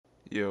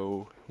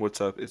Yo, what's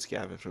up? It's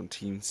Gavin from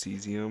Team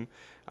Cesium.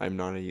 I'm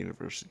not a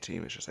university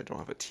team, it's just I don't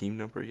have a team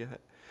number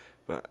yet.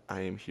 But I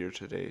am here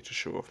today to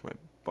show off my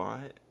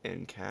bot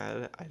and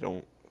CAD. I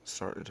don't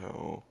start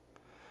until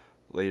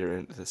later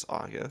into this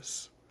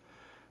August.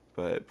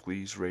 But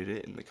please rate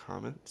it in the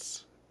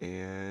comments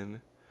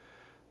and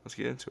let's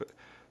get into it.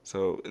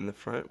 So in the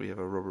front we have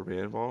a rubber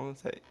band ball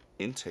that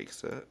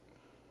intakes it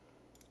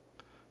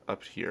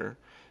up here.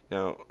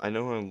 Now I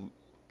know on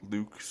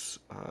Luke's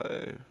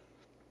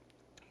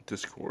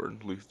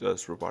Discord, Luke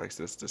does robotics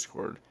this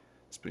Discord.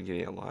 It's been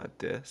getting a lot of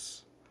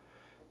dis.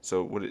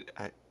 So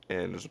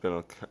and there's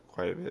been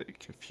quite a bit of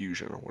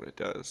confusion on what it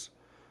does.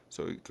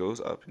 So it goes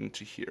up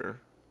into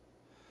here,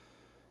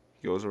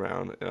 goes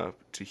around and up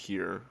to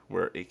here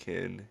where it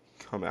can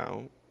come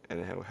out and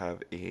it will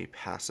have a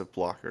passive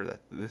blocker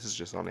that this is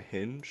just on a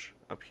hinge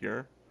up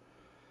here.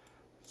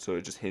 So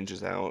it just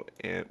hinges out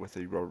and with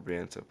a rubber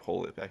band to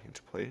pull it back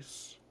into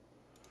place.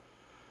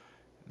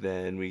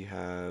 Then we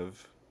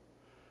have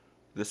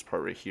this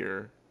part right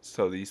here.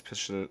 So these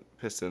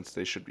pistons,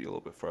 they should be a little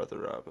bit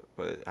farther up,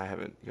 but I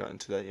haven't gotten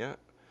to that yet.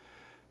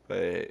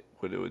 But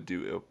what it would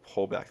do, it would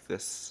pull back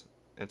this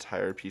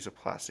entire piece of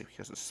plastic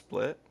because it's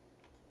split.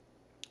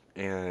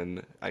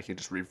 And I can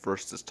just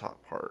reverse this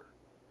top part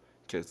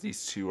because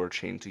these two are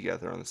chained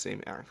together on the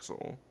same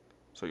axle.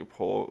 So I can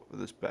pull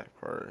this back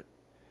part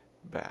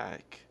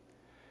back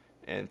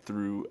and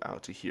through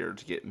out to here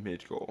to get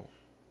mid goal,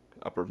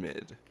 upper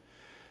mid.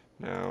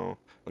 Now,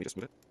 let me just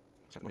move it.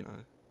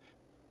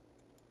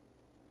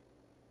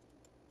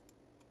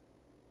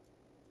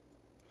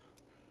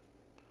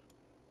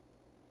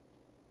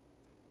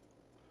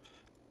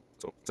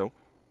 So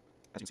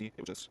as you see,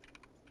 it was just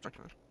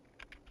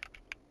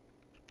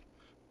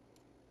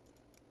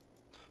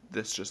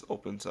this just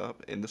opens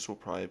up, and this will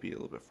probably be a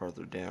little bit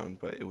farther down,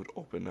 but it would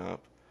open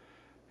up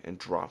and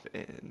drop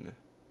in,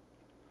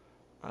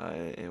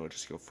 and it would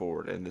just go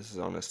forward. And this is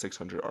on a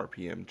 600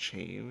 RPM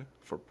chain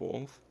for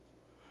both.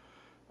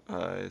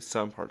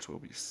 Some parts will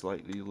be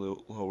slightly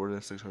lower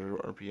than 600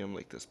 RPM,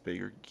 like this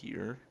bigger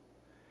gear,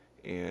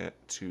 and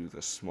to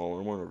the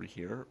smaller one over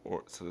here,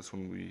 or so this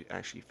one will be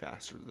actually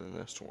faster than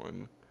this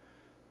one.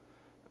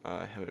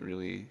 I don't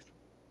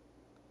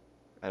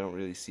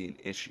really see an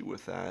issue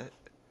with that.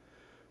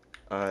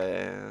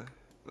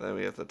 Then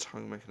we have the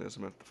tongue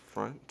mechanism at the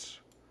front.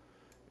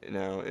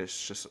 Now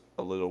it's just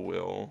a little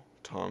wheel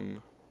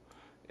tongue.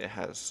 It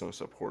has some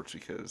supports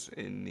because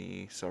in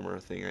the summer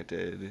thing I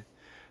did,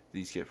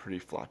 these get pretty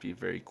floppy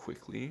very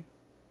quickly.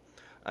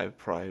 I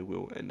probably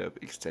will end up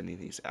extending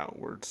these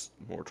outwards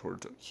more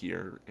towards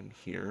here and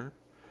here,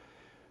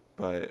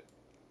 but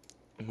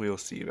we'll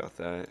see about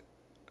that.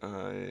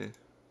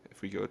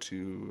 If we go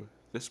to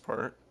this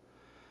part,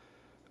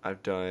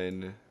 I've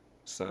done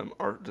some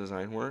art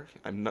design work.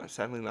 I'm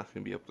sadly not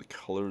going to be able to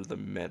color the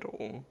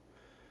metal,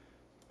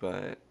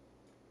 but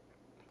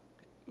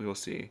we will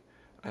see.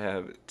 I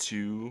have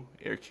two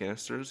air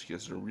canisters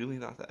because they're really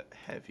not that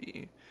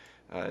heavy.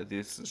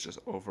 This is just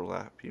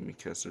overlapping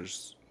because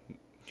there's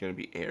going to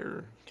be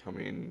air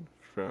coming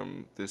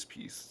from this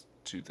piece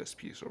to this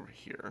piece over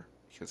here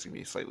because it's going to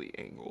be slightly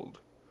angled.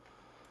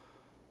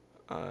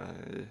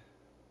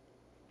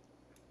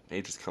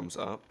 It just comes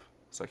up,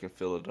 so I can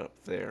fill it up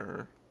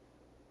there.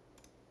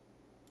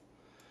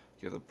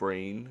 You have the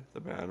brain, the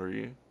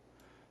battery.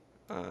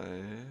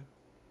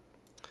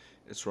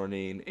 It's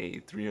running a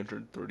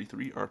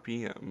 333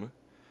 RPM,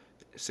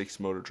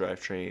 6-motor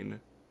drivetrain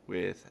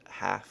with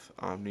half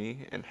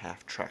Omni and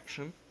half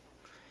traction.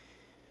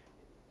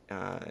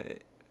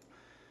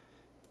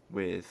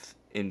 With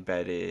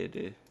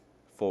embedded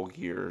full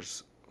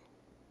gears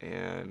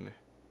and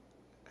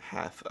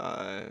half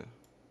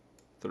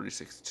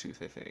 36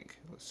 tooth, I think.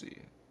 Let's see.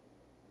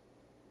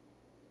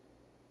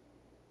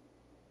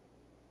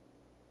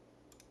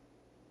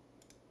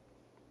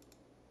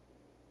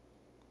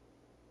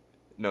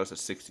 No, it's a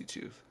 60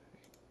 tooth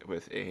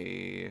with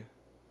a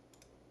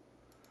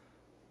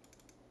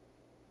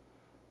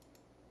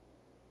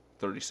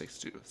 36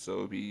 tooth. So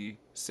it would be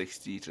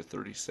 60 to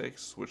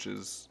 36, which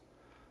is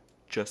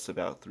just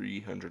about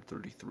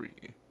 333.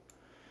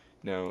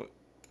 Now,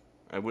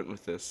 I went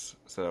with this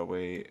so that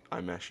way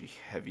I'm actually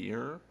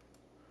heavier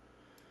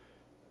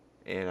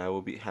and I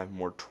will have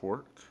more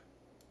torque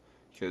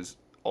because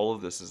all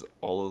of this is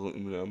all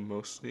aluminum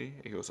mostly.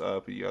 It goes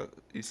up, you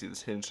see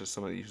this hinge, so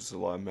somebody uses a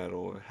lot of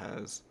metal. It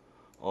has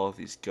all of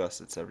these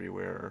gussets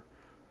everywhere.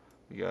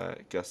 We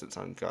got gussets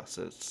on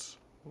gussets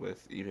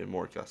with even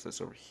more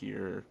gussets over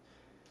here.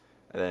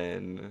 And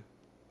then,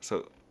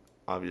 so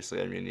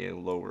obviously I'm going to need a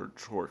lower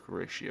torque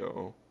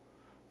ratio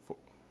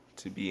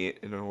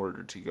in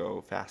order to go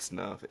fast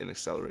enough and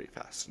accelerate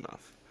fast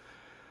enough.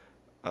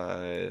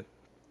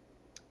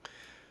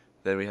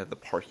 Then we have the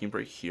parking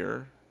brake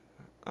here.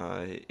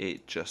 The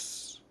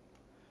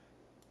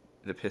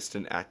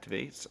piston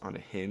activates on a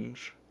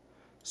hinge,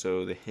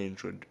 so the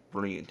hinge would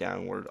bring it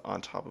downward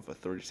on top of a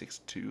 36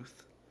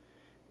 tooth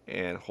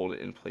and hold it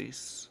in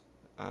place.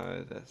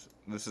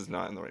 This is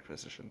not in the right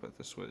position, but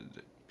this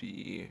would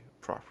be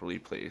properly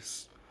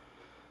placed.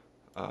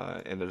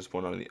 and there's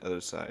one on the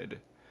other side.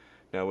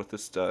 Now what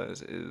this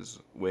does is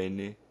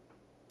when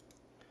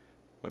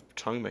my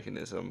tongue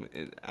mechanism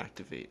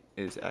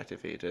is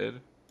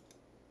activated,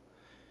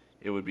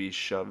 it would be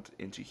shoved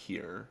into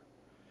here,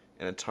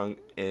 and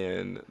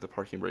the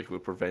parking brake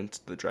would prevent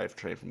the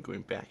drivetrain from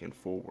going back and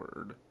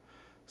forward.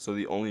 So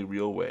the only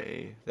real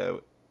way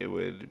that it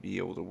would be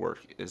able to work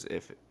is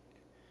if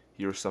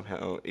you're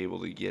somehow able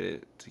to get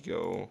it to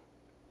go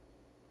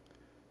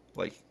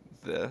like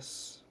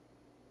this,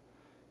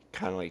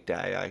 kind of like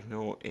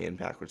diagonal and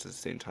backwards at the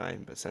same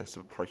time. But since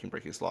the parking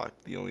brake is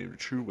locked, the only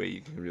true way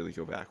you can really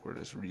go backward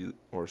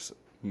or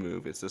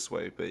move is this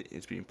way, but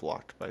it's being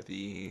blocked by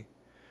the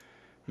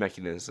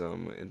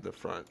mechanism in the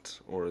front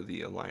or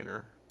the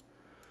aligner.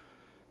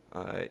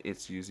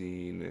 It's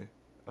using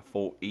a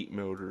full 8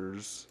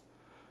 motors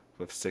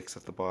with 6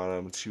 at the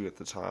bottom, 2 at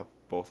the top.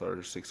 Both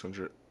are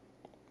 600.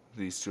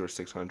 These 2 are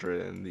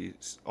 600, and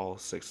these all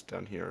 6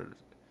 down here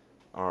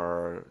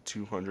are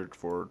 200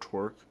 for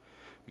torque.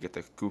 We get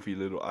the goofy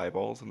little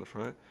eyeballs in the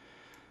front.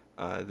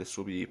 This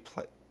will be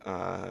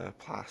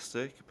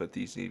plastic, but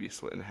these need to be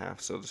split in half,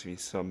 so there's going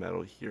to be some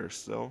metal here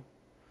still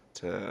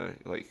to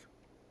like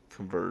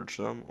converge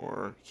them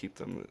or keep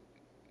them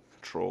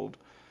controlled.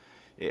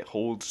 It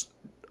holds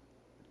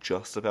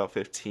just about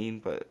 15,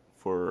 but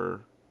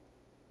for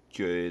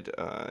good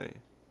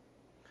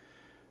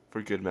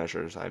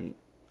measures, I'm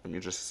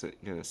just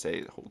gonna say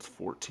it holds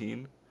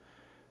 14.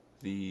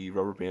 The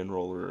rubber band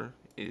roller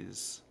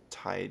is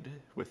tied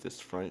with this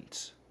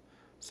front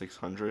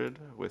 600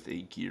 with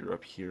a gear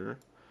up here.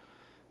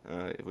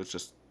 It was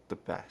just the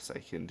best I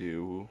can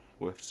do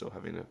with still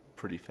having a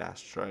pretty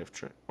fast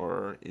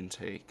or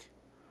intake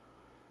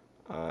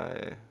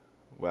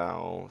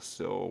while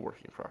still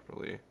working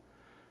properly.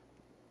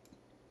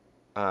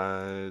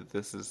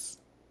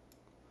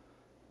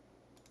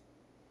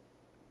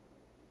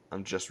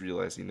 I'm just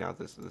realizing now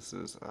this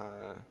is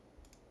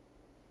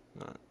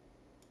not.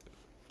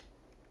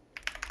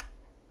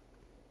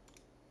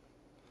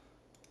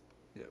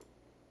 Yep.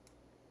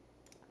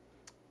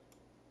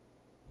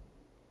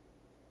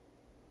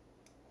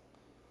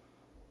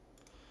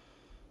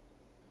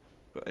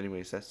 But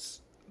anyways,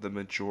 that's the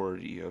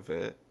majority of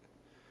it.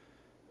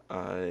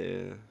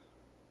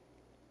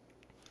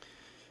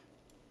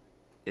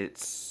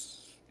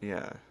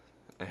 Yeah,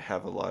 I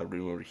have a lot of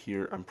room over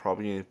here.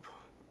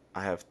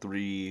 I have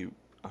 3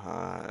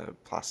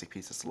 plastic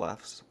pieces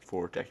left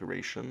for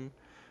decoration,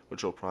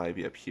 which will probably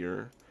be up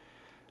here.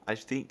 I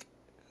think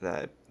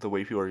that the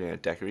way people are going to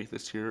decorate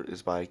this here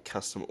is by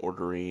custom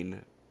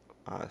ordering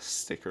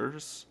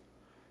stickers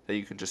that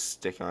you can just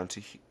stick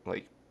onto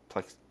like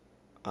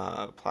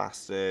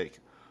plastic,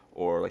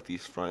 or like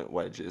these front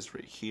wedges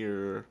right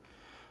here,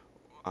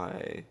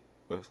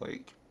 with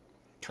like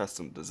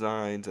custom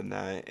designs and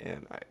that,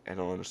 and I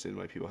don't understand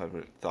why people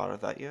haven't thought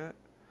of that yet.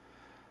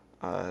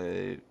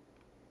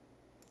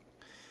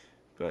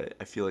 But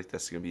I feel like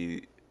that's gonna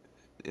be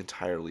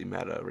entirely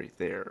meta right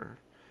there.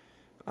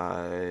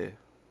 Oh,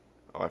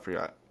 I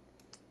forgot.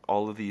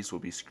 All of these will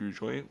be screw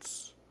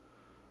joints.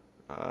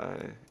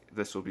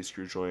 This will be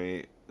screw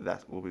joint.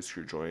 That will be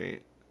screw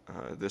joint.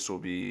 This will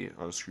be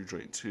on a screw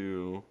joint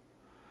too.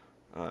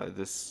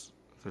 There's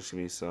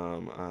gonna be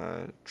some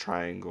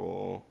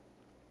triangle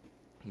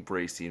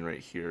bracing right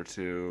here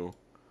too.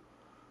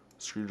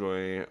 Screw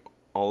joint.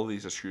 All of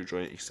these are screw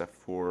joint except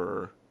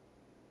for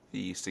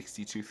the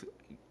 62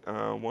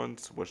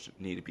 ones, which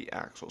need to be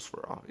axles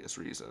for obvious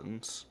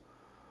reasons.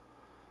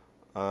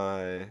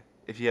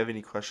 If you have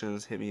any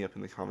questions, hit me up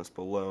in the comments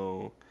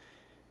below.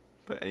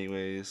 But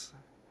anyways,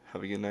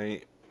 have a good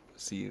night.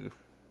 See you.